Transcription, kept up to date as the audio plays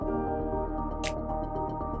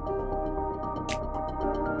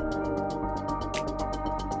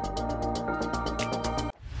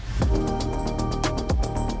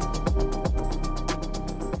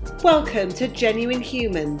Welcome to Genuine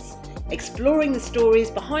Humans, exploring the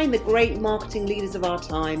stories behind the great marketing leaders of our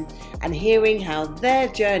time and hearing how their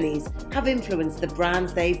journeys have influenced the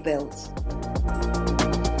brands they've built.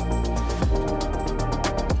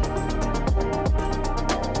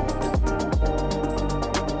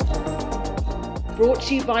 Brought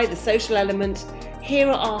to you by The Social Element, here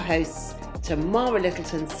are our hosts, Tamara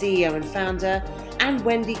Littleton, CEO and founder, and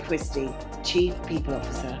Wendy Christie, Chief People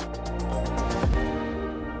Officer.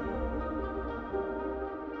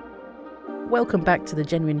 Welcome back to the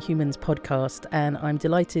Genuine Humans podcast, and I'm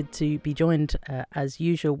delighted to be joined as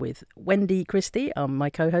usual with Wendy Christie, my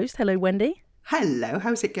co-host. Hello, Wendy. Hello,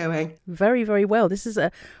 how's it going? Very, very well.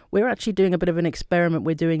 We're actually doing a bit of an experiment.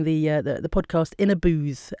 We're doing the podcast in a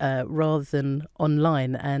booth rather than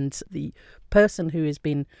online, and the person who has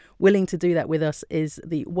been willing to do that with us is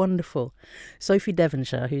the wonderful Sophie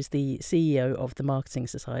Devonshire, who's the CEO of the Marketing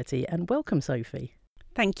Society. And welcome, Sophie.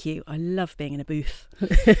 Thank you. I love being in a booth.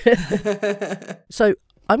 So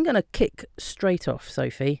I'm going to kick straight off,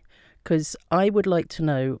 Sophie, because I would like to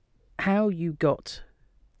know how you got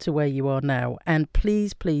to where you are now. And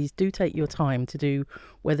please do take your time to do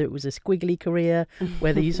whether it was a squiggly career,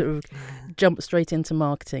 whether you sort of jumped straight into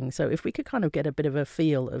marketing. So if we could kind of get a bit of a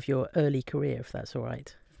feel of your early career, if that's all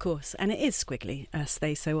right. Of course. And it is squiggly, as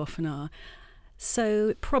they so often are. So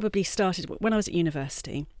it probably started when I was at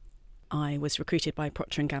university. I was recruited by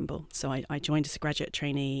Procter & Gamble. So I joined as a graduate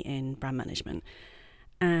trainee in brand management.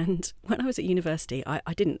 And when I was at university, I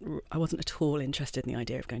wasn't at all interested in the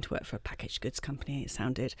idea of going to work for a packaged goods company. It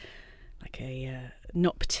sounded like a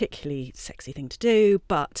not particularly sexy thing to do.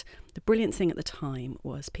 But the brilliant thing at the time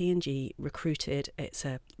was P&G recruited. It's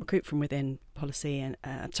a recruit from within policy and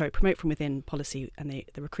promote from within policy, and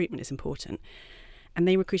the recruitment is important. And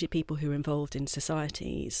they recruited people who were involved in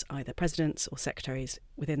societies, either presidents or secretaries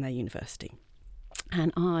within their university.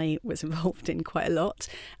 And I was involved in quite a lot,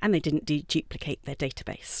 and they didn't duplicate their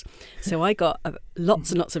database. So I got lots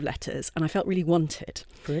and lots of letters, and I felt really wanted.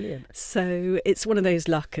 Brilliant. So it's one of those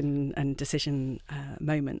luck and decision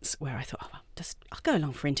moments where I thought, I'll go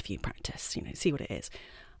along for interview practice, see what it is.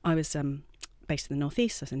 I was based in the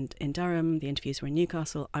northeast, I was in Durham. The interviews were in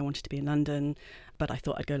Newcastle. I wanted to be in London, but I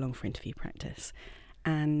thought I'd go along for interview practice.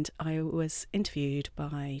 And I was interviewed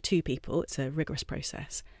by two people. It's a rigorous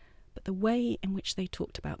process. But the way in which they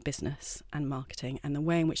talked about business and marketing and the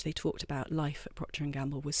way in which they talked about life at Procter &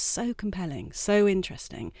 Gamble was so compelling, so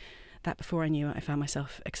interesting, that before I knew it, I found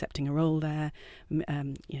myself accepting a role there,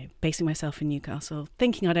 basing myself in Newcastle,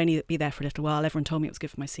 thinking I'd only be there for a little while. Everyone told me it was good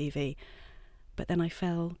for my CV. But then I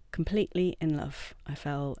fell completely in love. I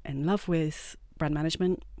fell in love with brand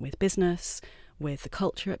management, with business, with the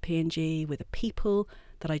culture at P&G, with the people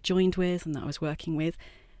that I joined with and that I was working with,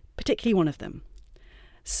 particularly one of them.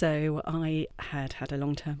 So I had a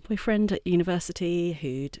long-term boyfriend at university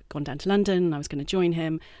who'd gone down to London. I was going to join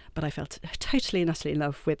him, but I felt totally and utterly in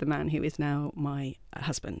love with the man who is now my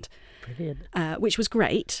husband. Brilliant. Which was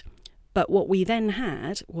great. But what we then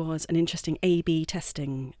had was an interesting A/B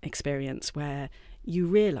testing experience where you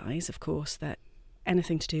realise, of course, that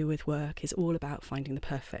anything to do with work is all about finding the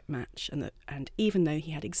perfect match. And even though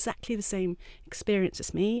he had exactly the same experience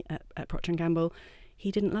as me at Procter & Gamble,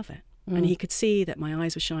 he didn't love it. And he could see that my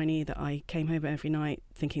eyes were shiny, that I came home every night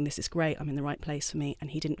thinking, this is great, I'm in the right place for me,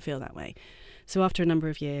 and he didn't feel that way. So after a number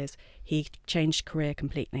of years, he changed career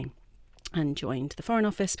completely and joined the Foreign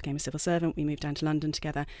Office, became a civil servant. We moved down to London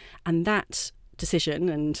together, and that decision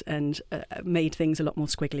and made things a lot more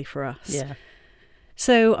squiggly for us. Yeah.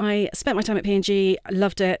 So I spent my time at P&G,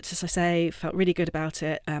 loved it, as I say, felt really good about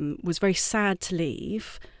it, was very sad to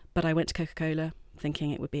leave, but I went to Coca-Cola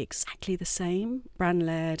thinking it would be exactly the same,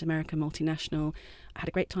 brand-led, American multinational. I had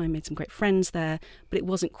a great time, made some great friends there, but it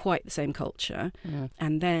wasn't quite the same culture. Yeah.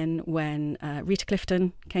 And then when Rita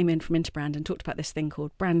Clifton came in from Interbrand and talked about this thing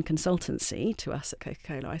called brand consultancy to us at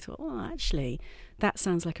Coca-Cola, I thought, actually, that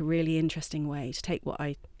sounds like a really interesting way to take what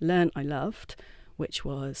I learned I loved, which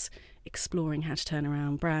was exploring how to turn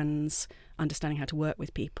around brands, understanding how to work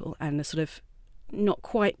with people, and a sort of not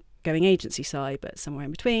quite going agency side, but somewhere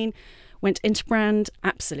in between. Went into brand,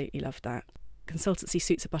 absolutely loved that. Consultancy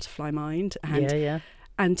suits a butterfly mind,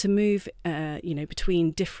 and to move,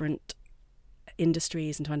 between different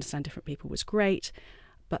industries and to understand different people was great.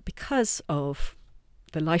 But because of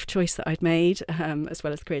the life choice that I'd made, as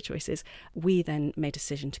well as the career choices, we then made a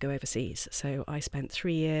decision to go overseas. So I spent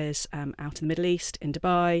 3 years out in the Middle East, in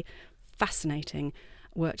Dubai. Fascinating.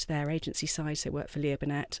 Worked there agency side, so worked for Leo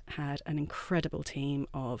Burnett, had an incredible team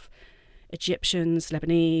of Egyptians,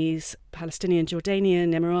 Lebanese, Palestinian,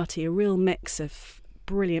 Jordanian, Emirati, a real mix of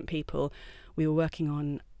brilliant people. We were working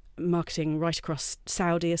on marketing right across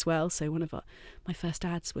Saudi as well. So one of my first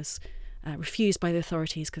ads was refused by the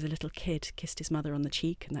authorities because a little kid kissed his mother on the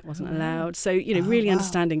cheek and that wasn't allowed. So, really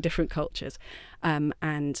understanding different cultures.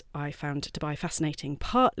 And I found Dubai fascinating,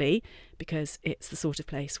 partly because it's the sort of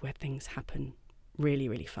place where things happen really,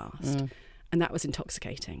 really fast. And that was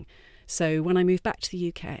intoxicating. So when I moved back to the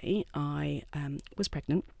UK, I was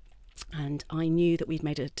pregnant, and I knew that we'd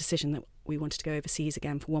made a decision that we wanted to go overseas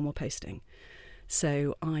again for one more posting.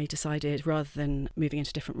 So I decided, rather than moving into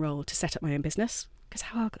a different role, to set up my own business. Because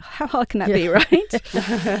how hard can that be, right?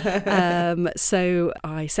 So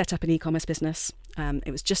I set up an e-commerce business.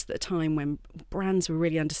 It was just at the time when brands were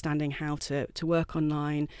really understanding how to work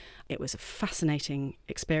online. It was a fascinating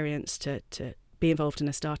experience to be involved in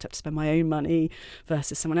a startup, to spend my own money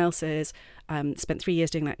versus someone else's. Spent 3 years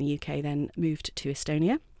doing that in the UK, then moved to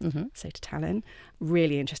Estonia, so to Tallinn.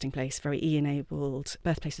 Really interesting place, very e-enabled,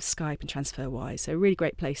 birthplace of Skype and TransferWise. So a really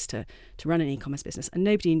great place to run an e-commerce business. And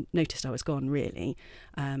nobody noticed I was gone, really,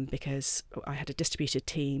 because I had a distributed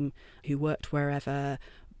team who worked wherever.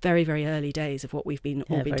 Very, very early days of what we've been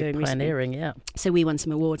all been doing pioneering, recently. So we won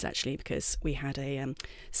some awards, actually, because we had a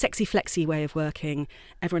sexy, flexy way of working.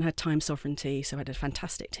 Everyone had time sovereignty, so I had a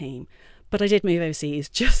fantastic team. But I did move overseas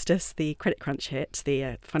just as the credit crunch hit,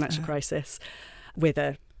 the financial crisis, with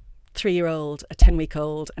a 3-year-old, a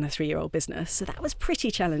 10-week-old and a 3-year-old business. So that was pretty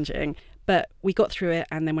challenging. But we got through it,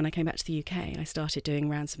 and then when I came back to the UK, I started doing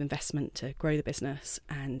rounds of investment to grow the business,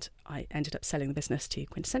 and I ended up selling the business to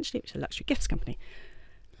Quintessentially, which is a luxury gifts company.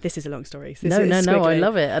 This is a long story. No, I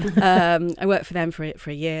love it. I worked for them for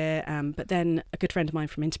a year, but then a good friend of mine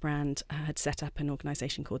from Interbrand had set up an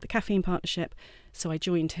organisation called the Caffeine Partnership. So I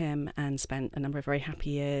joined him and spent a number of very happy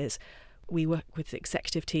years. We work with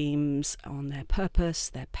executive teams on their purpose,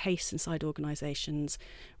 their pace inside organisations,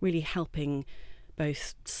 really helping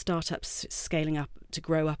both startups scaling up to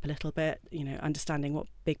grow up a little bit, understanding what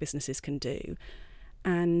big businesses can do.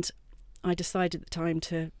 And I decided at the time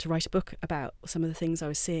to write a book about some of the things I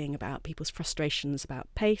was seeing about people's frustrations about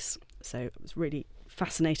pace. So it was a really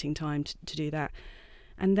fascinating time to do that.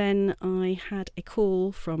 And then I had a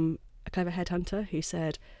call from a clever headhunter who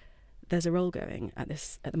said, there's a role going at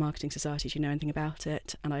the Marketing Society. Do you know anything about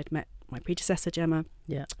it? And I'd met my predecessor, Gemma.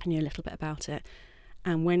 Yeah. I knew a little bit about it.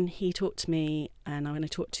 And when he talked to me, and when I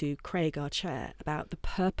talked to Craig, our chair, about the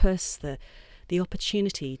purpose, the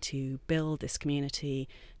opportunity to build this community,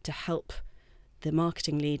 to help the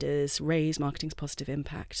marketing leaders raise marketing's positive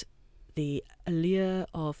impact, the allure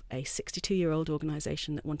of a 62-year-old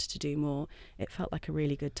organisation that wanted to do more, it felt like a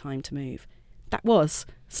really good time to move. That was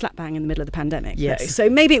slap bang in the middle of the pandemic. Yes. Though. So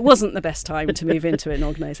maybe it wasn't the best time to move into an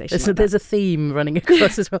organisation like There's a theme running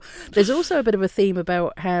across as well. There's also a bit of a theme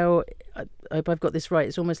about how, I hope I've got this right,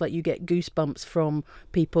 it's almost like you get goosebumps from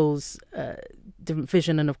people's different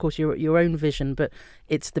vision and, of course, your own vision, but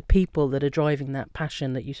it's the people that are driving that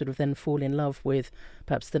passion that you sort of then fall in love with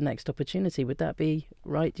perhaps the next opportunity. Would that be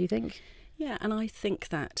right, do you think? Yeah, and I think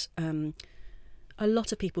that a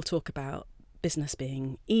lot of people talk about business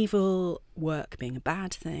being evil, work being a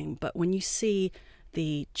bad thing, but when you see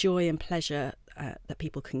the joy and pleasure that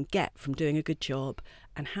people can get from doing a good job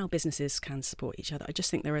and how businesses can support each other, I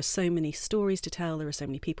just think there are so many stories to tell, there are so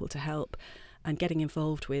many people to help, and getting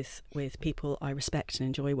involved with people I respect and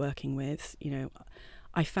enjoy working with.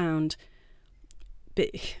 I found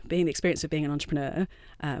being the experience of being an entrepreneur,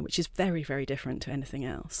 which is very, very different to anything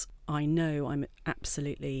else. I know I'm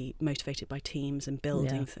absolutely motivated by teams and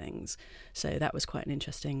building things. So that was quite an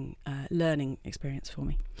interesting learning experience for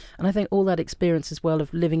me. And I think all that experience as well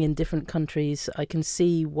of living in different countries, I can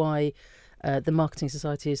see why the Marketing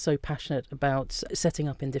Society is so passionate about setting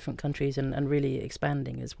up in different countries and really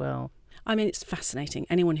expanding as well. I mean, it's fascinating.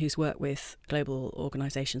 Anyone who's worked with global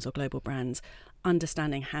organisations or global brands,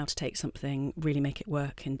 understanding how to take something, really make it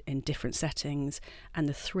work in different settings, and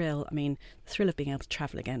the thrill of being able to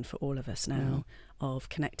travel again for all of us now, of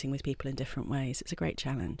connecting with people in different ways. It's a great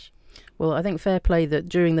challenge. Well, I think fair play that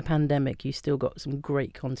during the pandemic you still got some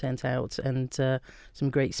great content out and some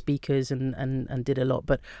great speakers and did a lot.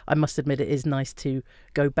 But I must admit it is nice to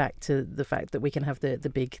go back to the fact that we can have the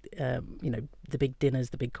big, the big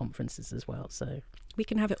dinners, the big conferences as well. So we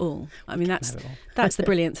can have it all. I mean, that's the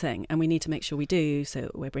brilliant thing, and we need to make sure we do. So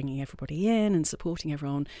we're bringing everybody in and supporting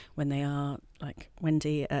everyone when they are, like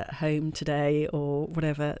Wendy, at home today or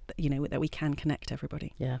whatever. That we can connect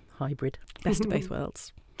everybody. Yeah, hybrid. Best of both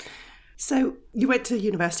worlds. So you went to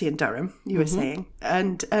university in Durham, you were saying,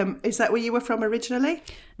 and is that where you were from originally?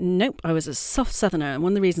 Nope, I was a soft southerner, and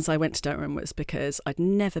one of the reasons I went to Durham was because I'd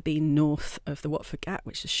never been north of the Watford Gap,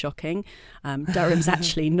 which is shocking. Durham's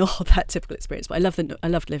actually not that typical experience, but I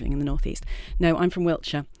loved living in the northeast. No, I'm from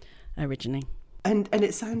Wiltshire originally. And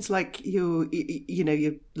it sounds like you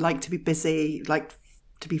like to be busy, like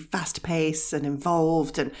to be fast paced and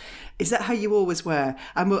involved. And is that how you always were?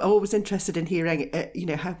 I'm always interested in hearing,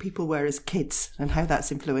 how people were as kids and how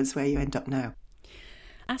that's influenced where you end up now.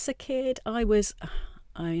 As a kid, I was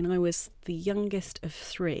the youngest of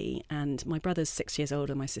three, and my brother's 6 years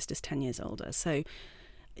older, my sister's 10 years older. So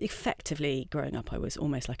effectively, growing up, I was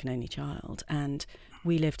almost like an only child. And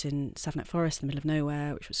we lived in Savernake Forest, in the middle of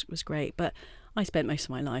nowhere, which was great. But I spent most of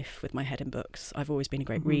my life with my head in books. I've always been a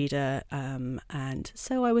great reader, and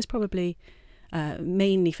so I was probably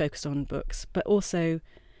mainly focused on books. But also,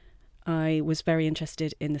 I was very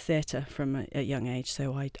interested in the theatre from a young age.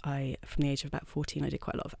 So I, from the age of about 14, I did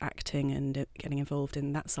quite a lot of acting and getting involved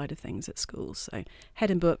in that side of things at school. So head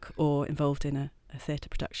in book or involved in a theatre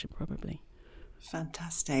production, probably.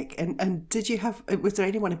 Fantastic. And was there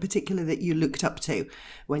anyone in particular that you looked up to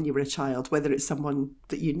when you were a child, whether it's someone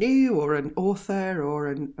that you knew or an author or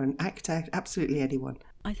an actor, absolutely anyone?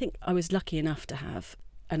 I think I was lucky enough to have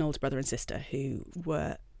an older brother and sister who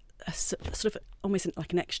were a sort of almost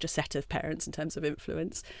like an extra set of parents in terms of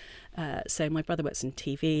influence. So my brother works in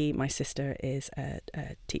TV, my sister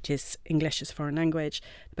teaches English as a foreign language.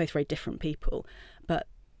 They're both very different people, but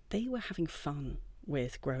they were having fun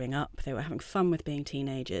with growing up. They were having fun with being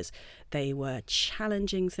teenagers. They were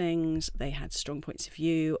challenging things. They had strong points of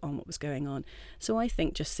view on what was going on. So I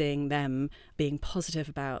think just seeing them being positive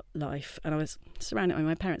about life, and I was surrounded,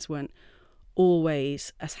 my parents weren't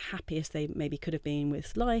always as happy as they maybe could have been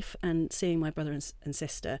with life, and seeing my brother and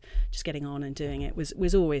sister just getting on and doing it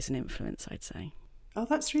was always an influence, I'd say. Oh,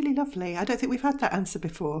 that's really lovely. I don't think we've had that answer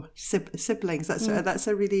before. Siblings. That's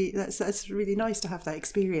really nice to have that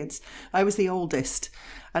experience. I was the oldest,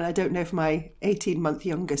 and I don't know if my 18-month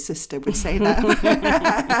younger sister would say that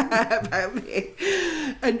about me.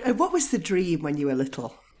 And what was the dream when you were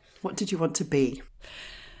little? What did you want to be?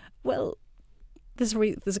 Well, there's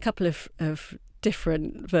a couple of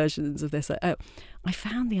different versions of this. I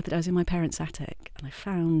found the other day, I was in my parents' attic, and I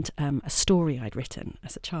found a story I'd written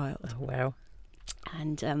as a child. Oh, wow.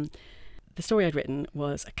 And the story I'd written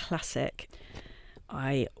was a classic.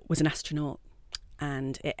 I was an astronaut,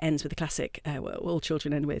 and it ends with the classic, all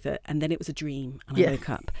children end with it, and then it was a dream, and I woke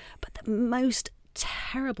up. But the most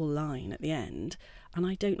terrible line at the end, and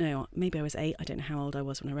I don't know, maybe I was 8, I don't know how old I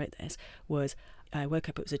was when I wrote this, was I woke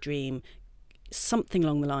up, it was a dream, something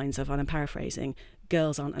along the lines of, and I'm paraphrasing,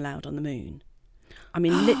 girls aren't allowed on the moon. I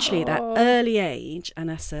mean, literally at that early age,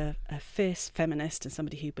 and as a fierce feminist and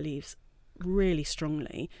somebody who believes really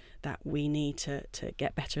strongly that we need to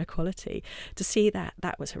get better equality, to see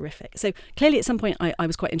that was horrific. So clearly at some point I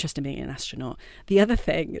was quite interested in being an astronaut. The other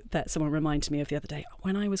thing that someone reminded me of the other day,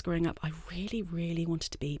 when I was growing up, I really, really wanted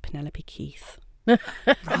to be Penelope Keith. Right.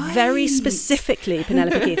 Very specifically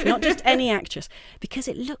Penelope Keith, not just any actress, because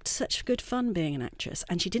it looked such good fun being an actress,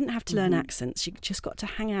 and she didn't have to learn accents. She just got to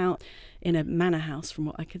hang out in a manor house, from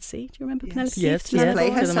what I could see. Do you remember Penelope Keith? Yes, Play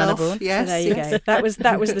herself. Yes, so there you go.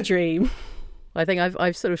 That was the dream. I think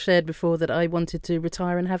I've sort of shared before that I wanted to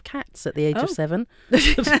retire and have cats at the age of 7.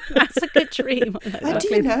 That's a good dream. And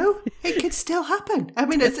do you know, it could still happen. I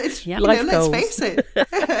mean, it's Life let's goals. face it.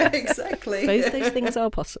 Exactly. Both those things are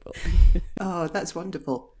possible. Oh, that's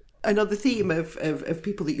wonderful. And on the theme of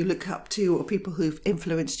people that you look up to, or people who've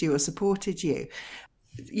influenced you or supported you,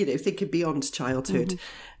 thinking beyond childhood,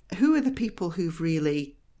 who are the people who've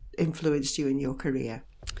really influenced you in your career?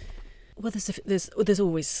 Well, there's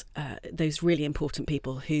always those really important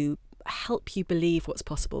people who help you believe what's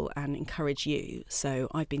possible and encourage you. So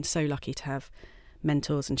I've been so lucky to have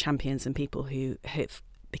mentors and champions and people who have,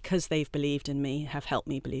 because they've believed in me, have helped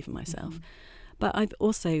me believe in myself. But I've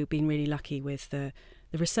also been really lucky with the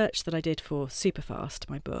research that I did for Superfast,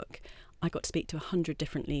 my book. I got to speak to 100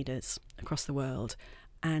 different leaders across the world,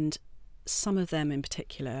 and some of them in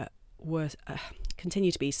particular were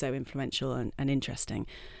continue to be so influential and interesting.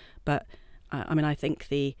 But I think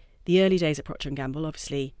the early days at Procter & Gamble,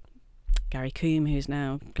 obviously Gary Coombe, who's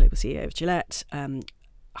now global CEO of Gillette,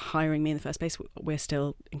 hiring me in the first place, we're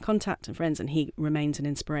still in contact and friends, and he remains an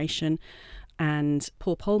inspiration. And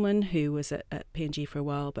Paul Polman, who was at P&G for a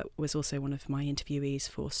while, but was also one of my interviewees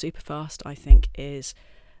for Superfast, I think is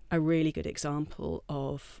a really good example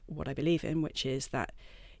of what I believe in, which is that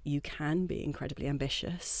you can be incredibly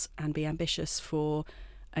ambitious and be ambitious for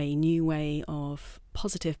a new way of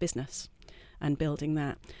positive business and building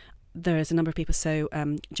that. there is a number of people. So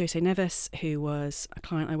Jose Neves, who was a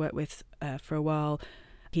client I worked with for a while,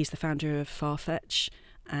 he's the founder of Farfetch,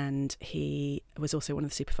 and he was also one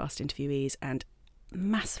of the Superfast interviewees, and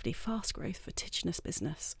massively fast growth, vertiginous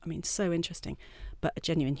business. I mean, so interesting, but a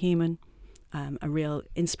genuine human, a real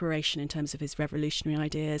inspiration in terms of his revolutionary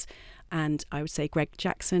ideas. And I would say Greg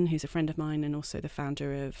Jackson, who's a friend of mine and also the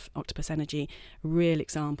founder of Octopus Energy, a real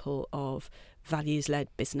example of values-led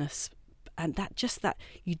business. And that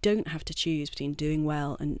you don't have to choose between doing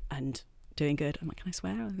well and doing good. Can I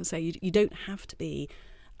swear? I was going to say, you don't have to be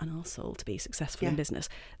an arsehole to be successful in business.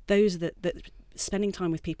 Those are spending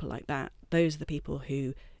time with people like that, those are the people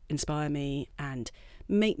who inspire me and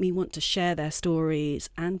make me want to share their stories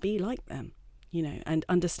and be like them, and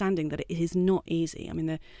understanding that it is not easy. I mean,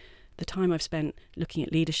 the time I've spent looking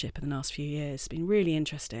at leadership in the last few years has been really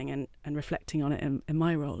interesting, and reflecting on it in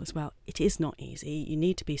my role as well. It is not easy. You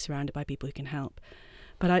need to be surrounded by people who can help.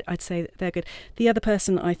 But I'd say that they're good. The other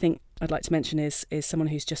person I think I'd like to mention is someone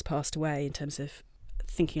who's just passed away, in terms of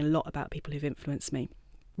thinking a lot about people who've influenced me.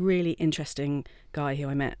 Really interesting guy who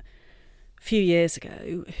I met a few years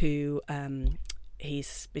ago, who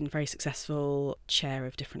he's been very successful chair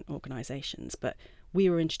of different organisations, but we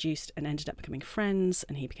were introduced and ended up becoming friends,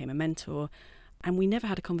 and he became a mentor, and we never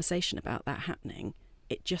had a conversation about that happening.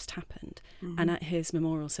 It just happened. Mm-hmm. And at his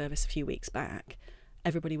memorial service a few weeks back,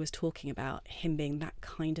 everybody was talking about him being that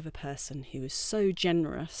kind of a person who was so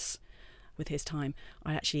generous with his time.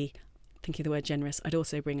 I actually, thinking of the word generous, I'd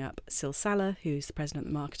also bring up Sil Salah, who's the president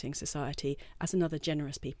of the Marketing Society, as another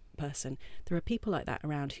generous person. There are people like that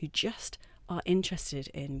around who just are interested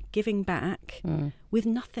in giving back with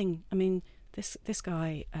nothing. I mean, this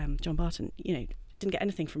guy, John Barton, didn't get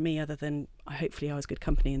anything from me other than hopefully I was good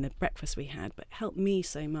company in the breakfast we had, but helped me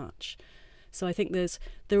so much. So I think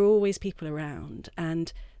there are always people around,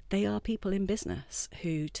 and they are people in business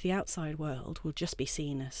who to the outside world will just be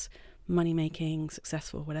seen as money-making,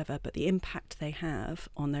 successful, whatever, but the impact they have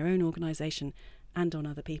on their own organisation and on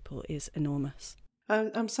other people is enormous.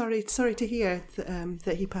 I'm sorry to hear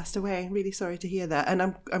that he passed away. Really sorry to hear that, and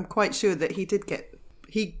I'm quite sure that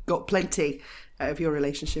he got plenty out of your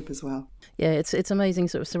relationship as well. Yeah, it's amazing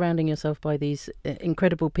sort of surrounding yourself by these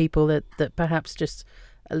incredible people that perhaps just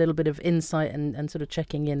a little bit of insight and sort of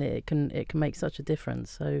checking in, it can make such a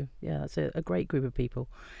difference. So yeah, it's a great group of people.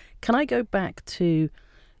 Can I go back to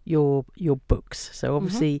your books? So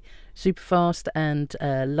obviously Superfast and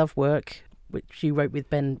Love Work, which you wrote with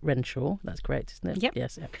Ben Renshaw. That's correct, isn't it? Yep.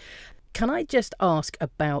 Yes. Yeah. Can I just ask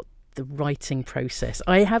about the writing process?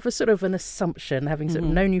 I have a sort of an assumption, having sort of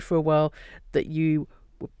known you for a while, that you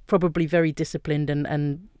were probably very disciplined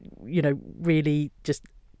and really just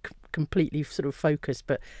completely sort of focused.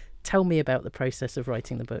 But tell me about the process of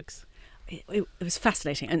writing the books. It was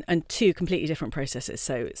fascinating, and two completely different processes.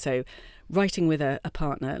 So writing with a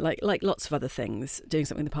partner, like lots of other things, doing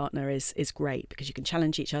something with a partner is great because you can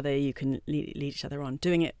challenge each other, you can lead each other on.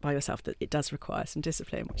 Doing it by yourself, that it does require some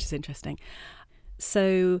discipline, which is interesting.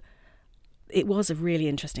 So it was a really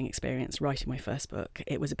interesting experience writing my first book.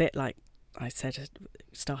 It was a bit like I said,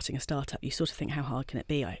 starting a startup. You sort of think, how hard can it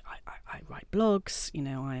be? I write blogs,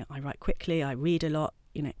 I write quickly, I read a lot,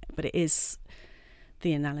 but it is.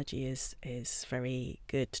 The analogy is very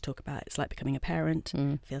good to talk about. It's like becoming a parent.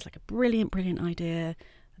 Feels like a brilliant idea.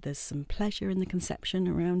 There's some pleasure in the conception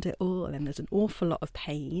around it all, and then there's an awful lot of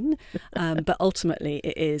pain, but ultimately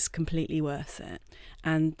it is completely worth it.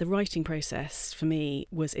 And the writing process for me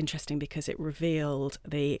was interesting because it revealed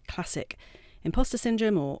the classic imposter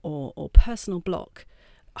syndrome or personal block.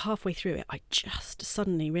 Halfway through it, I just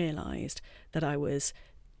suddenly realised that I was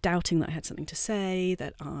doubting that I had something to say,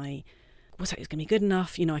 that I was going to be good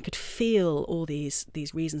enough. I could feel all these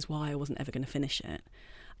reasons why I wasn't ever going to finish it.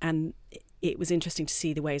 And it was interesting to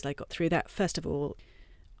see the ways I got through that. First of all,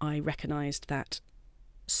 I recognised that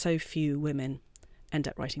so few women end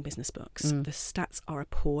up writing business books. The stats are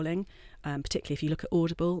appalling, particularly if you look at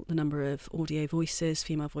Audible, the number of audio voices,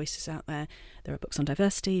 female voices out there. There are books on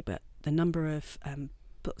diversity, but the number of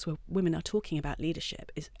books where women are talking about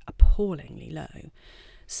leadership is appallingly low.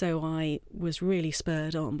 So I was really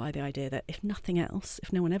spurred on by the idea that if nothing else,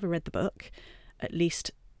 if no one ever read the book, at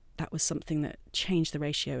least that was something that changed the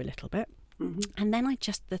ratio a little bit. And then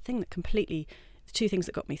the two things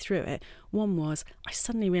that got me through it, one was I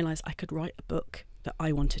suddenly realised I could write a book that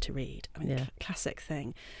I wanted to read. I mean, classic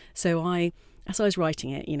thing. So as I was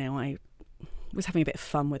writing it, I was having a bit of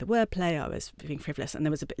fun with the wordplay. I was being frivolous, and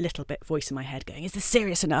there was a little bit voice in my head going, "Is this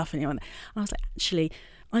serious enough?" And I was like, actually,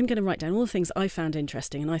 I'm going to write down all the things I found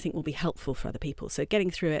interesting and I think will be helpful for other people. So getting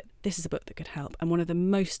through it, this is a book that could help. And one of the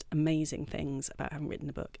most amazing things about having written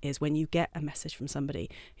a book is when you get a message from somebody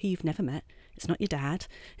who you've never met. It's not your dad,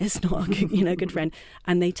 it's not a good friend,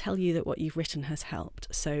 and they tell you that what you've written has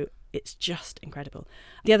helped. So it's just incredible.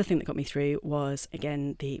 The other thing that got me through was,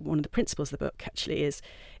 again, one of the principles of the book actually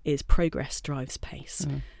is progress drives pace.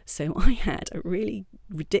 So I had a really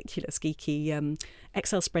ridiculous, geeky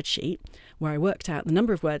Excel spreadsheet where I worked out the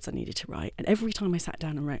number of words I needed to write, and every time I sat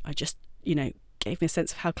down and wrote, I just, gave me a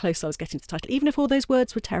sense of how close I was getting to the title, even if all those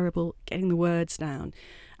words were terrible, getting the words down.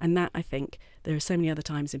 And that, I think, there are so many other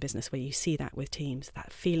times in business where you see that with teams,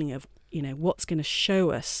 that feeling of, what's going to show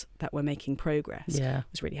us that we're making progress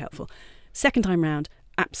was really helpful. Second time round,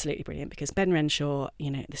 absolutely brilliant, because Ben Renshaw,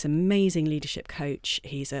 this amazing leadership coach,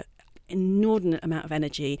 he's an inordinate amount of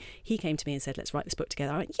energy. He came to me and said, let's write this book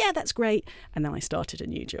together. I went, yeah, that's great. And then I started a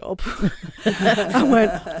new job. I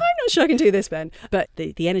went, I'm not sure I can do this, Ben. But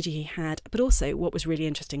the energy he had, but also what was really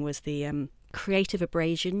interesting was the creative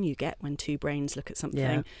abrasion you get when two brains look at something.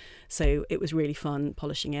 Yeah. So it was really fun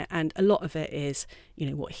polishing it. And a lot of it is,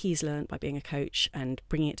 what he's learned by being a coach and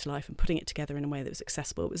bringing it to life and putting it together in a way that was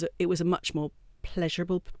accessible. It was a much more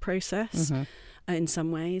pleasurable process in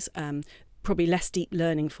some ways. Probably less deep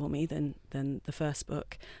learning for me than the first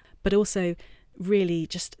book, but also really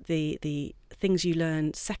just the things you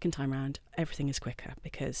learn second time round, everything is quicker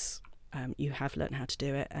because you have learned how to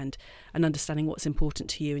do it and understanding what's important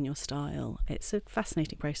to you and your style. It's a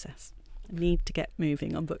fascinating process. I need to get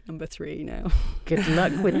moving on book number 3 now. Good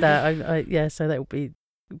luck with that. So that will be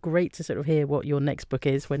great to sort of hear what your next book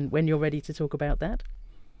is when you're ready to talk about that.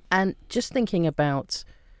 And just thinking about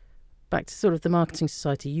back to sort of the Marketing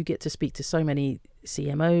Society, you get to speak to so many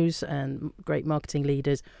CMOs and great marketing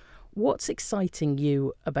leaders. What's exciting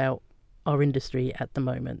you about our industry at the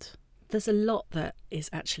moment? There's a lot that is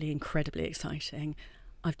actually incredibly exciting.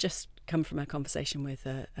 I've just come from a conversation with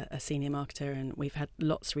a senior marketer, and we've had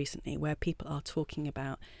lots recently where people are talking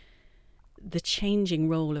about the changing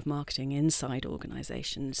role of marketing inside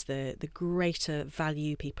organisations, the greater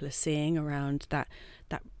value people are seeing around that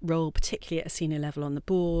role, particularly at a senior level on the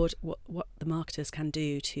board, what the marketers can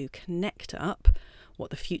do to connect up what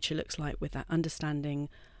the future looks like with that understanding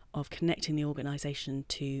of connecting the organisation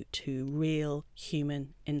to real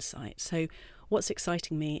human insight. So what's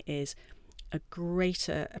exciting me is a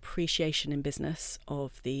greater appreciation in business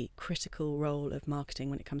of the critical role of marketing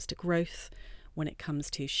when it comes to growth, when it comes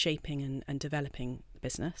to shaping and developing the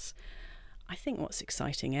business. I think what's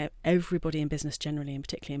exciting, everybody in business generally, and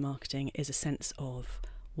particularly in marketing, is a sense of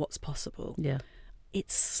what's possible. Yeah.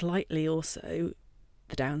 It's slightly also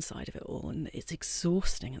the downside of it all, and it's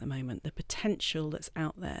exhausting at the moment. The potential that's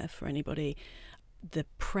out there for anybody, the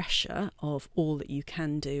pressure of all that you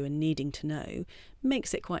can do and needing to know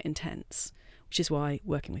makes it quite intense, which is why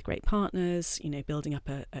working with great partners, building up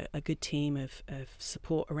a good team of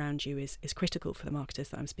support around you is critical for the marketers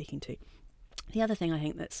that I'm speaking to. The other thing I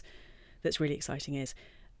think that's really exciting is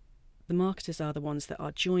the marketers are the ones that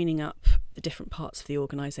are joining up the different parts of the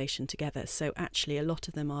organisation together. So actually a lot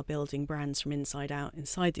of them are building brands from inside out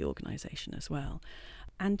inside the organisation as well.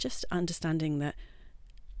 And just understanding that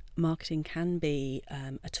marketing can be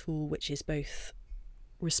a tool which is both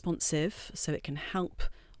responsive, so it can help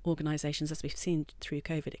organisations, as we've seen through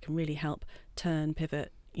COVID, it can really help turn,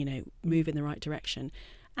 pivot, move in the right direction.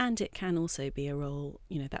 And it can also be a role,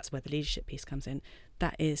 that's where the leadership piece comes in,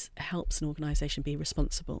 that helps an organisation be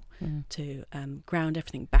responsible to ground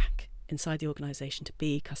everything back inside the organisation to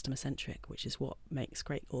be customer centric, which is what makes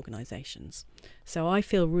great organisations. So I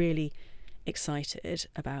feel really excited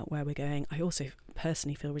about where we're going. I also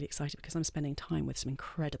personally feel really excited because I'm spending time with some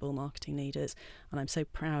incredible marketing leaders, and I'm so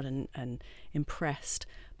proud and impressed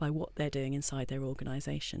by what they're doing inside their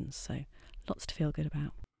organisations. So lots to feel good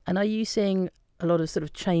about. And are you seeing a lot of sort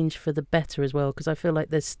of change for the better as well? Because I feel like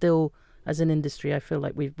there's still, as an industry, I feel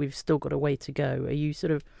like we've still got a way to go. Are you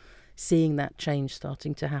sort of seeing that change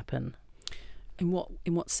starting to happen? In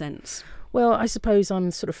what sense? Well, I suppose I'm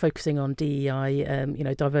sort of focusing on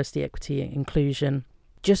DEI, diversity, equity, inclusion,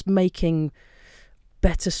 just making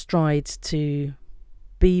better strides to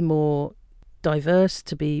be more diverse,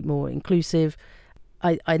 to be more inclusive.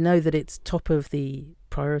 I know that it's top of the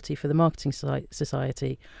priority for the Marketing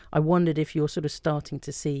Society. I wondered if you're sort of starting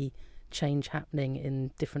to see change happening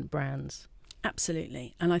in different brands.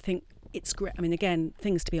 Absolutely. And I think it's great. I mean, again,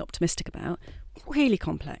 things to be optimistic about, really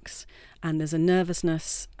complex. And there's a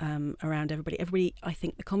nervousness around everybody. I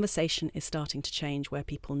think the conversation is starting to change where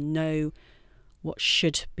people know what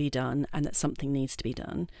should be done and that something needs to be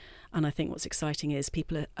done. And I think what's exciting is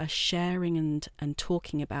people are sharing and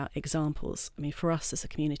talking about examples. I mean, for us as a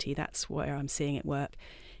community, that's where I'm seeing it work.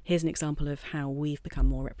 Here's an example of how we've become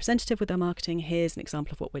more representative with our marketing. Here's an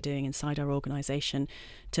example of what we're doing inside our organisation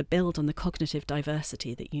to build on the cognitive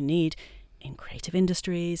diversity that you need in creative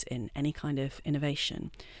industries, in any kind of innovation.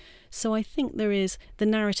 So I think the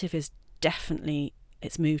narrative is definitely,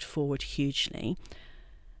 it's moved forward hugely.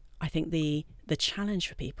 I think the challenge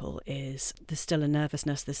for people is there's still a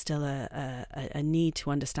nervousness, there's still a need to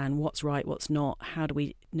understand what's right, what's not, how do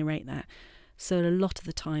we narrate that. So a lot of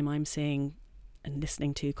the time I'm seeing and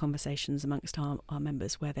listening to conversations amongst our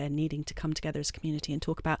members where they're needing to come together as a community and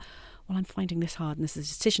talk about, well, I'm finding this hard and this is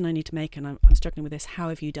a decision I need to make and I'm struggling with this. How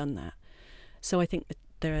have you done that? So I think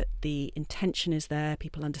that the intention is there.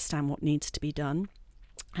 People understand what needs to be done.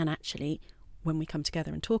 And actually, when we come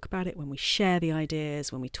together and talk about it, when we share the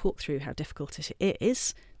ideas, when we talk through how difficult it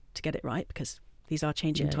is to get it right, because these are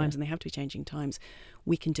changing times and they have to be changing times,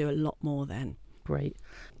 we can do a lot more then. Great.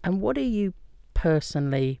 And what are you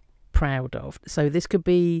personally proud of? So this could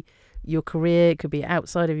be your career, it could be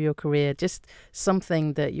outside of your career, just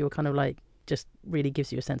something that you're kind of like just really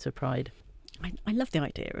gives you a sense of pride. I love the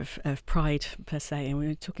idea of pride per se, and we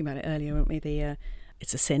were talking about it earlier, weren't we?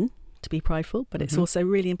 It's a sin to be prideful, but it's also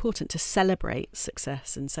really important to celebrate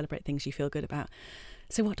success and celebrate things you feel good about.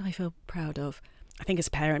 So what do I feel proud of? I think as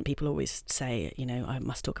a parent, people always say, I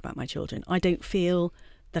must talk about my children. I don't feel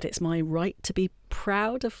that it's my right to be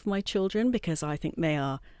proud of my children because I think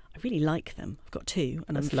I really like them. I've got two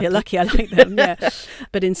and I feel lucky I like them. Yeah.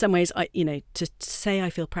 But in some ways, to say I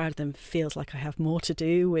feel proud of them feels like I have more to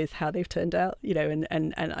do with how they've turned out,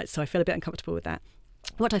 so I feel a bit uncomfortable with that.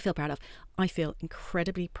 What do I feel proud of? I feel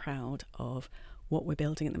incredibly proud of what we're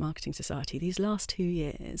building at the Marketing Society. These last 2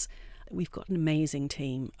 years, we've got an amazing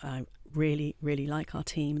team. I really, really like our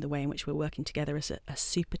team, the way in which we're working together as a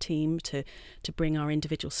super team to bring our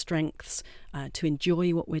individual strengths, to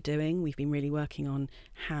enjoy what we're doing. We've been really working on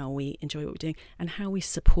how we enjoy what we're doing and how we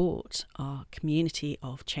support our community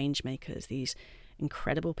of change makers, these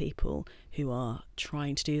incredible people who are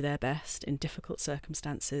trying to do their best in difficult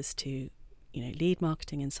circumstances to lead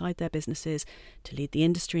marketing inside their businesses, to lead the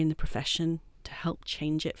industry and the profession, to help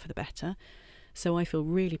change it for the better. So I feel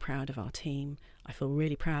really proud of our team. I feel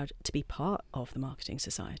really proud to be part of the Marketing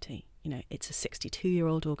Society. It's a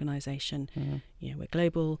 62-year-old organisation. We're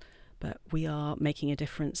global, but we are making a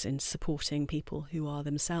difference in supporting people who are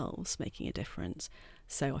themselves making a difference.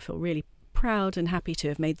 So I feel really proud and happy to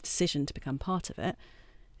have made the decision to become part of it.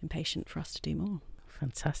 Impatient for us to do more.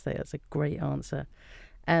 Fantastic. That's a great answer.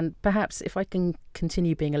 And perhaps if I can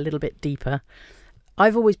continue being a little bit deeper,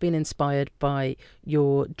 I've always been inspired by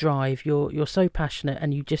your drive. You're so passionate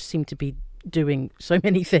and you just seem to be doing so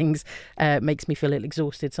many things. Makes me feel a little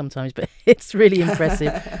exhausted sometimes, but it's really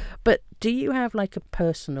impressive. But do you have like a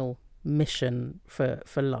personal mission for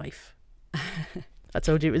life? I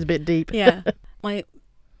told you it was a bit deep. Yeah. My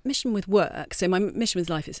mission with work, so my mission with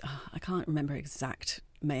life is, I can't remember exact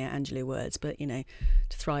Maya Angelou words, but to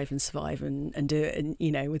thrive and survive and do it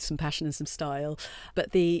and with some passion and some style.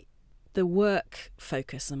 But the work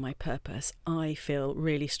focus and my purpose, I feel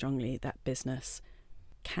really strongly that business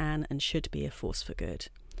can and should be a force for good.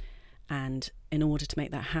 And in order to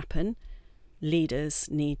make that happen, leaders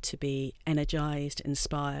need to be energised,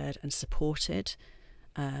 inspired and supported.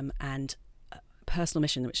 And a personal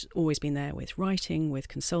mission which has always been there with writing, with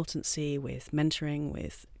consultancy, with mentoring,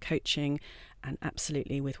 with coaching, and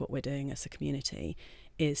absolutely with what we're doing as a community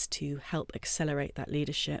is to help accelerate that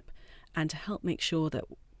leadership and to help make sure that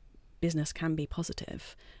business can be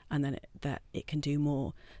positive and then that it can do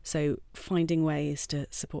more. So finding ways to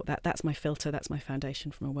support that's my filter, that's my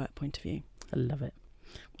foundation from a work point of view. I love it.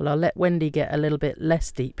 Well, I'll let Wendy get a little bit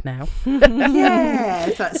less deep now. Yeah,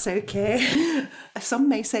 if that's okay. Some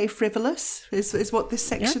may say frivolous is what this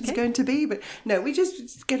section's going to be, but no, we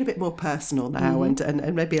just get a bit more personal now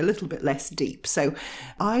and maybe a little bit less deep. So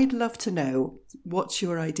I'd love to know, what's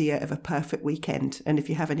your idea of a perfect weekend and if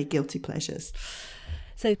you have any guilty pleasures?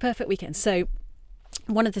 So perfect weekend. So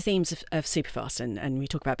one of the themes of Superfast, and we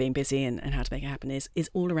talk about being busy and how to make it happen, is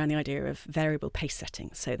all around the idea of variable pace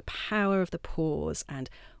setting. So the power of the pause, and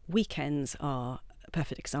weekends are a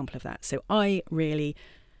perfect example of that. So I really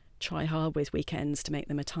try hard with weekends to make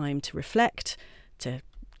them a time to reflect, to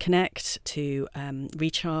connect, to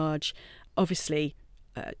recharge. Obviously,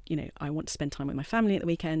 I want to spend time with my family at the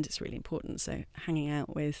weekend. It's really important. So hanging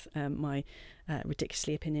out with my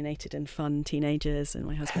ridiculously opinionated and fun teenagers and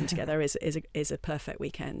my husband together is a perfect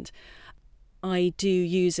weekend. I do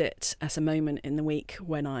use it as a moment in the week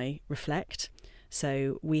when I reflect.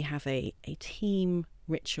 So we have a team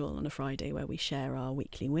ritual on a Friday where we share our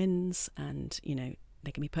weekly wins, and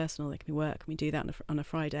they can be personal, they can be work, and we do that on a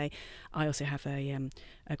Friday. I also have a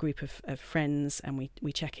group of friends, and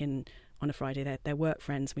we check in on a Friday. They're work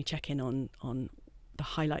friends. We check in on the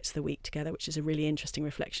highlights of the week together, which is a really interesting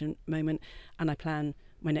reflection moment. And I plan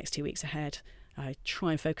my next 2 weeks ahead. I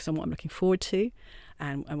try and focus on what I'm looking forward to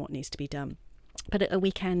and what needs to be done. But at a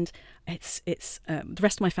weekend, it's the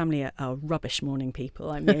rest of my family are rubbish morning people.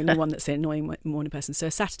 I'm the only one that's an annoying morning person. So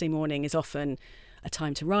a Saturday morning is often a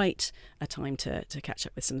time to write, a time to catch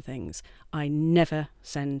up with some things. I never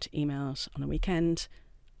send emails on a weekend.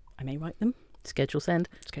 I may write them. Schedule send,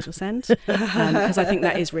 because I think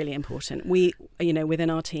that is really important. We,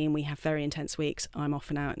 within our team, we have very intense weeks. I'm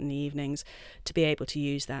often out in the evenings. To be able to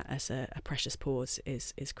use that as a precious pause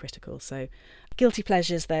is critical. So, guilty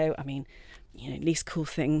pleasures, though. I mean, least cool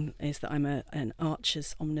thing is that I'm an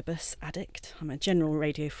Archers omnibus addict. I'm a general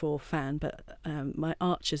Radio 4 fan, but my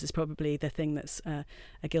Archers is probably the thing that's a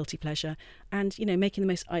guilty pleasure. And making the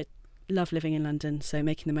most. I love living in London, so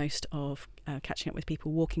making the most of catching up with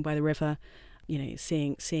people, walking by the river.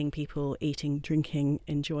 Seeing people eating, drinking,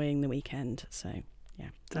 enjoying the weekend. So, yeah.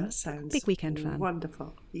 That sounds big weekend fan.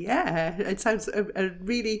 Wonderful. Yeah, it sounds a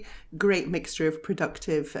really great mixture of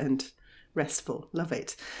productive and restful. Love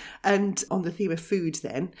it. And on the theme of food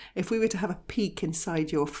then, if we were to have a peek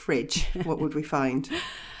inside your fridge, what would we find?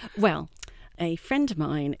 Well, a friend of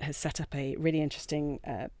mine has set up a really interesting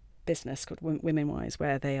business called Women Wise,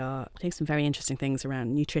 where they are doing some very interesting things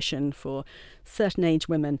around nutrition for certain age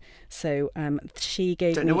women. So she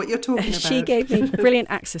gave Don't know what you're talking about. She gave me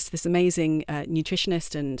brilliant access to this amazing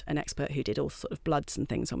nutritionist and an expert who did all sort of bloods and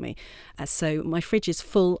things on me. So my fridge is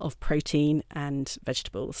full of protein and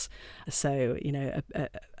vegetables. So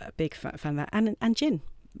a big fan of that, and gin.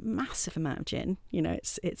 Massive amount of gin.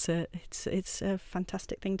 It's a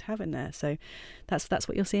fantastic thing to have in there. So that's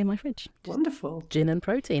what you'll see in my fridge. Wonderful. Gin and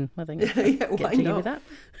protein, I think. Yeah, why not?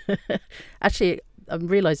 That. Actually, I'm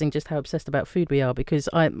realising just how obsessed about food we are, because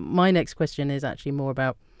my next question is actually more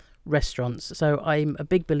about restaurants. So I'm a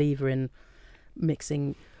big believer in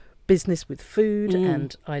mixing business with food,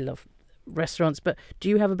 and I love restaurants. But do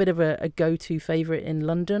you have a bit of a go-to favourite in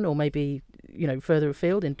London, or maybe further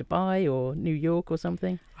afield in Dubai or New York or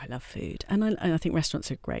something? I love food, and I think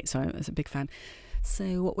restaurants are great, so I'm a big fan.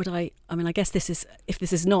 So what would I guess if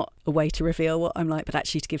this is not a way to reveal what I'm like, but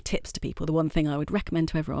actually to give tips to people, the one thing I would recommend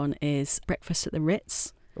to everyone is breakfast at the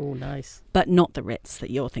Ritz. Oh, nice. But not the Ritz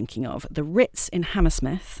that you're thinking of. The Ritz in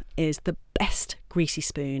Hammersmith is the best greasy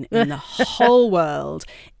spoon in the whole world.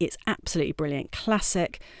 It's absolutely brilliant,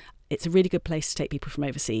 classic. It's a really good place to take people from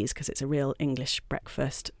overseas because it's a real English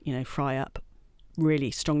breakfast, fry up.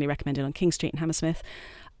 Really strongly recommended on King Street in Hammersmith.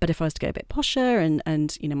 But if I was to go a bit posher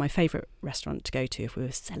and my favourite restaurant to go to if we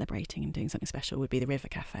were celebrating and doing something special would be the River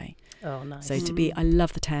Cafe. Oh, nice. So I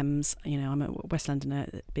love the Thames. I'm a West Londoner,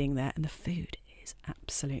 being there, and the food is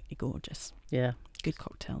absolutely gorgeous. Yeah. Good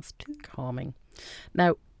cocktails too. Calming.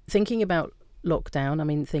 Now, thinking about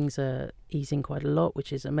lockdown, things are easing quite a lot,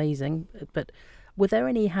 which is amazing. But were there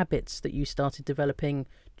any habits that you started developing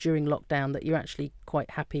during lockdown that you're actually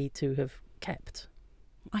quite happy to have kept?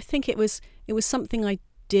 I think it was something I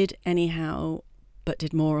did anyhow, but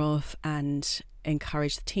did more of and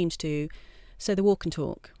encouraged the team to do. So the walk and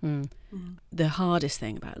talk. The hardest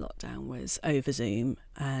thing about lockdown was over Zoom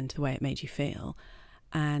and the way it made you feel.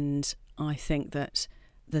 And I think that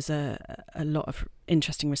there's a lot of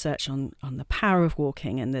interesting research on the power of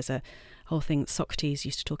walking, and there's a whole thing Socrates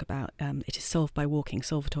used to talk about. It is solved by walking,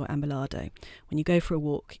 solvitur ambulando. When you go for a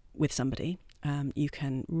walk with somebody, you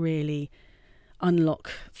can really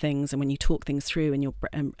unlock things, and when you talk things through in your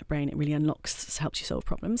brain, it really helps you solve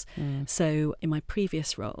problems. So in my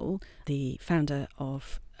previous role, the founder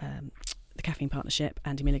of the Caffeine Partnership,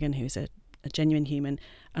 Andy Milligan, who's a genuine human,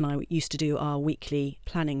 and I used to do our weekly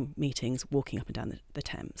planning meetings walking up and down the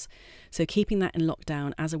Thames. So keeping that in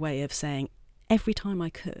lockdown as a way of saying every time I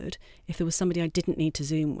could, if there was somebody I didn't need to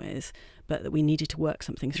Zoom with, but that we needed to work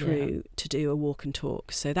something through, to do a walk and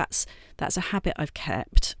talk. So that's a habit I've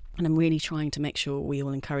kept. And I'm really trying to make sure we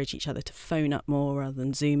all encourage each other to phone up more rather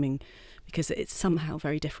than Zooming, because it's somehow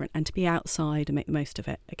very different. And to be outside and make the most of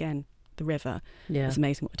it, again, the river, is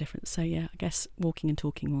amazing what a difference. So I guess walking and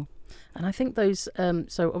talking more. And I think those,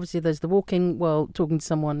 so obviously there's the walking while talking to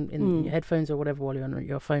someone in your headphones or whatever while you're on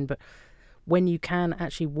your phone, but when you can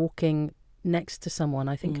actually walking next to someone,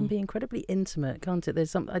 I think can be incredibly intimate, can't it?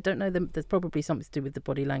 There's I don't know, there's probably something to do with the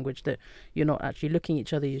body language that you're not actually looking at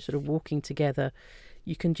each other, you're sort of walking together.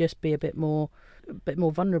 You can just be a bit more a bit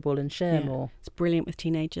more vulnerable and share more. It's brilliant with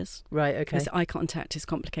teenagers. Right, okay. Because eye contact is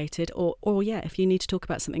complicated. Or if you need to talk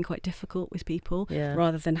about something quite difficult with people,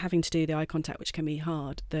 rather than having to do the eye contact, which can be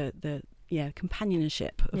hard, the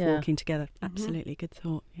companionship of walking together. Absolutely, good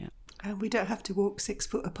thought, yeah. And we don't have to walk 6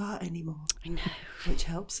 foot apart anymore. I know. Which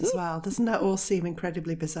helps as well. Doesn't that all seem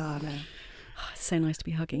incredibly bizarre now? Oh, it's so nice to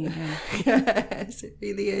be hugging again. Yes, it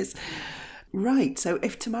really is. Right, so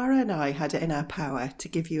if Tamara and I had it in our power to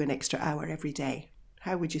give you an extra hour every day,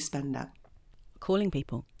 how would you spend that? Calling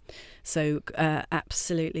people. So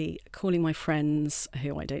absolutely calling my friends,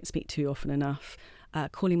 who I don't speak to often enough,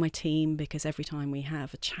 calling my team, because every time we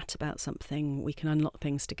have a chat about something, we can unlock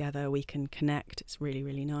things together, we can connect. It's really,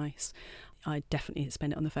 really nice. I definitely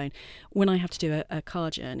spend it on the phone. When I have to do a car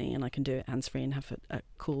journey and I can do it hands-free and have a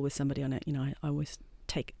call with somebody on it, I always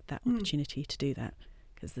take that opportunity to do that,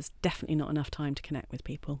 because there's definitely not enough time to connect with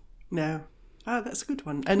people. No. Oh, that's a good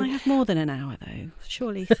one. And I have more than an hour, though,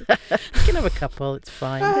 surely. You can have a couple, it's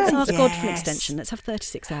fine. Let's ask God for an extension. Let's have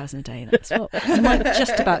 36 hours in a day. That's what I might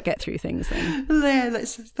just about get through things then. Yeah,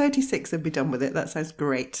 let's 36 and be done with it. That sounds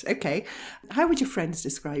great. Okay. How would your friends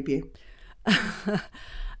describe you?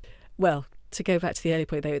 Well, to go back to the early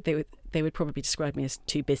point, they would probably describe me as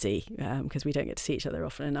too busy, because we don't get to see each other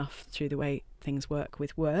often enough through the way things work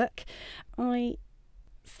with work.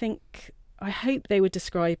 I hope they would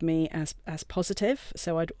describe me as positive,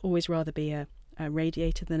 so I'd always rather be a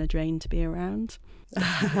radiator than a drain to be around.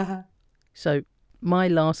 So my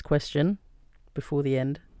last question before the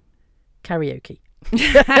end, karaoke.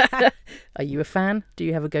 Are you a fan? Do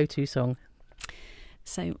you have a go-to song?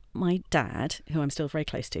 So my dad, who I'm still very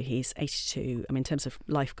close to, he's 82. I mean, in terms of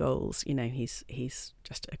life goals, he's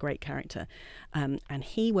just a great character. And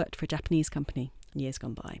he worked for a Japanese company in years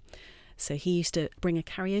gone by. So he used to bring a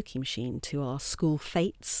karaoke machine to our school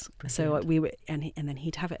fetes. Brilliant. So we were, and then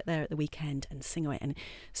he'd have it there at the weekend and sing away. And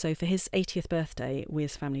so for his 80th birthday, we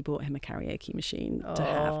as family bought him a karaoke machine to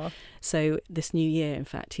have. So this new year, in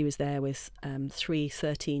fact, he was there with 3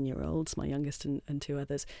 13-year-olds, my youngest and 2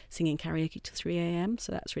 others, singing karaoke till 3 a.m.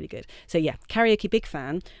 So that's really good. So yeah, karaoke, big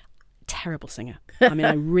fan. Terrible singer. I mean,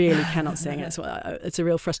 I really cannot sing. It's a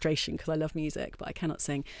real frustration because I love music, but I cannot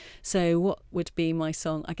sing. So what would be my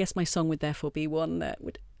song? I guess my song would therefore be one that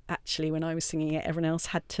would actually, when I was singing it, everyone else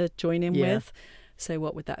had to join in with. So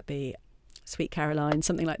what would that be? Sweet Caroline,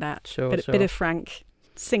 something like that. Sure. Bit of Frank,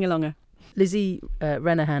 sing-alonger. Lizzie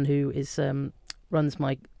Renahan, who is runs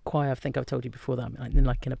my choir, I think I've told you before that I'm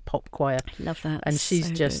in a pop choir. I love that. And she's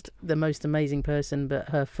so just good. the most amazing person, but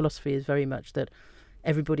her philosophy is very much that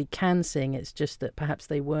everybody can sing. It's just that perhaps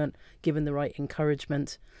they weren't given the right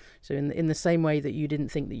encouragement. So in the same way that you didn't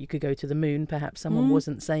think that you could go to the moon, perhaps someone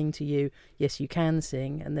wasn't saying to you, yes, you can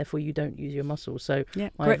sing, and therefore you don't use your muscles. So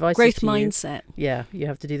my advice growth is to mindset. you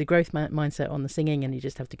have to do the growth mindset on the singing, and you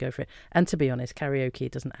just have to go for it. And to be honest, karaoke,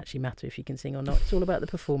 it doesn't actually matter if you can sing or not. It's all about the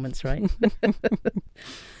performance, right?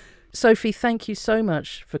 Sophie, thank you so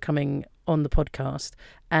much for coming on the podcast.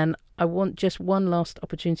 And I want just one last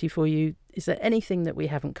opportunity for you. Is there anything that we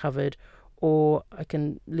haven't covered, or I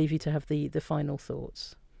can leave you to have the final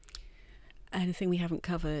thoughts? Anything we haven't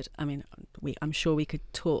covered? I mean, I'm sure we could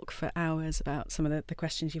talk for hours about some of the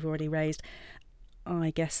questions you've already raised.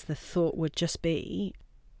 I guess the thought would just be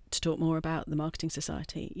to talk more about the Marketing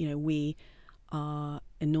Society. We are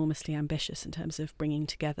enormously ambitious in terms of bringing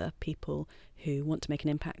together people who want to make an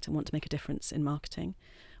impact and want to make a difference in marketing.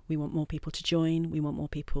 We want more people to join. We want more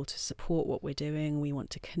people to support what we're doing. We want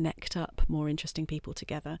to connect up more interesting people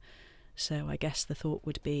together. So I guess the thought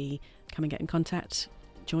would be come and get in contact,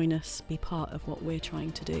 join us, be part of what we're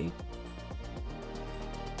trying to do.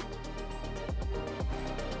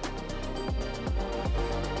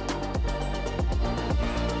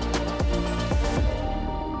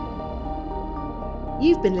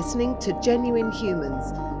 You've been listening to Genuine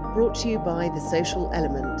Humans, brought to you by The Social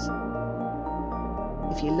Element.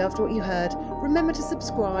 If you loved what you heard, remember to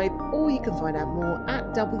subscribe, or you can find out more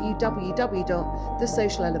at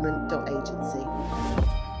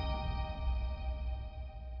www.thesocialelement.agency.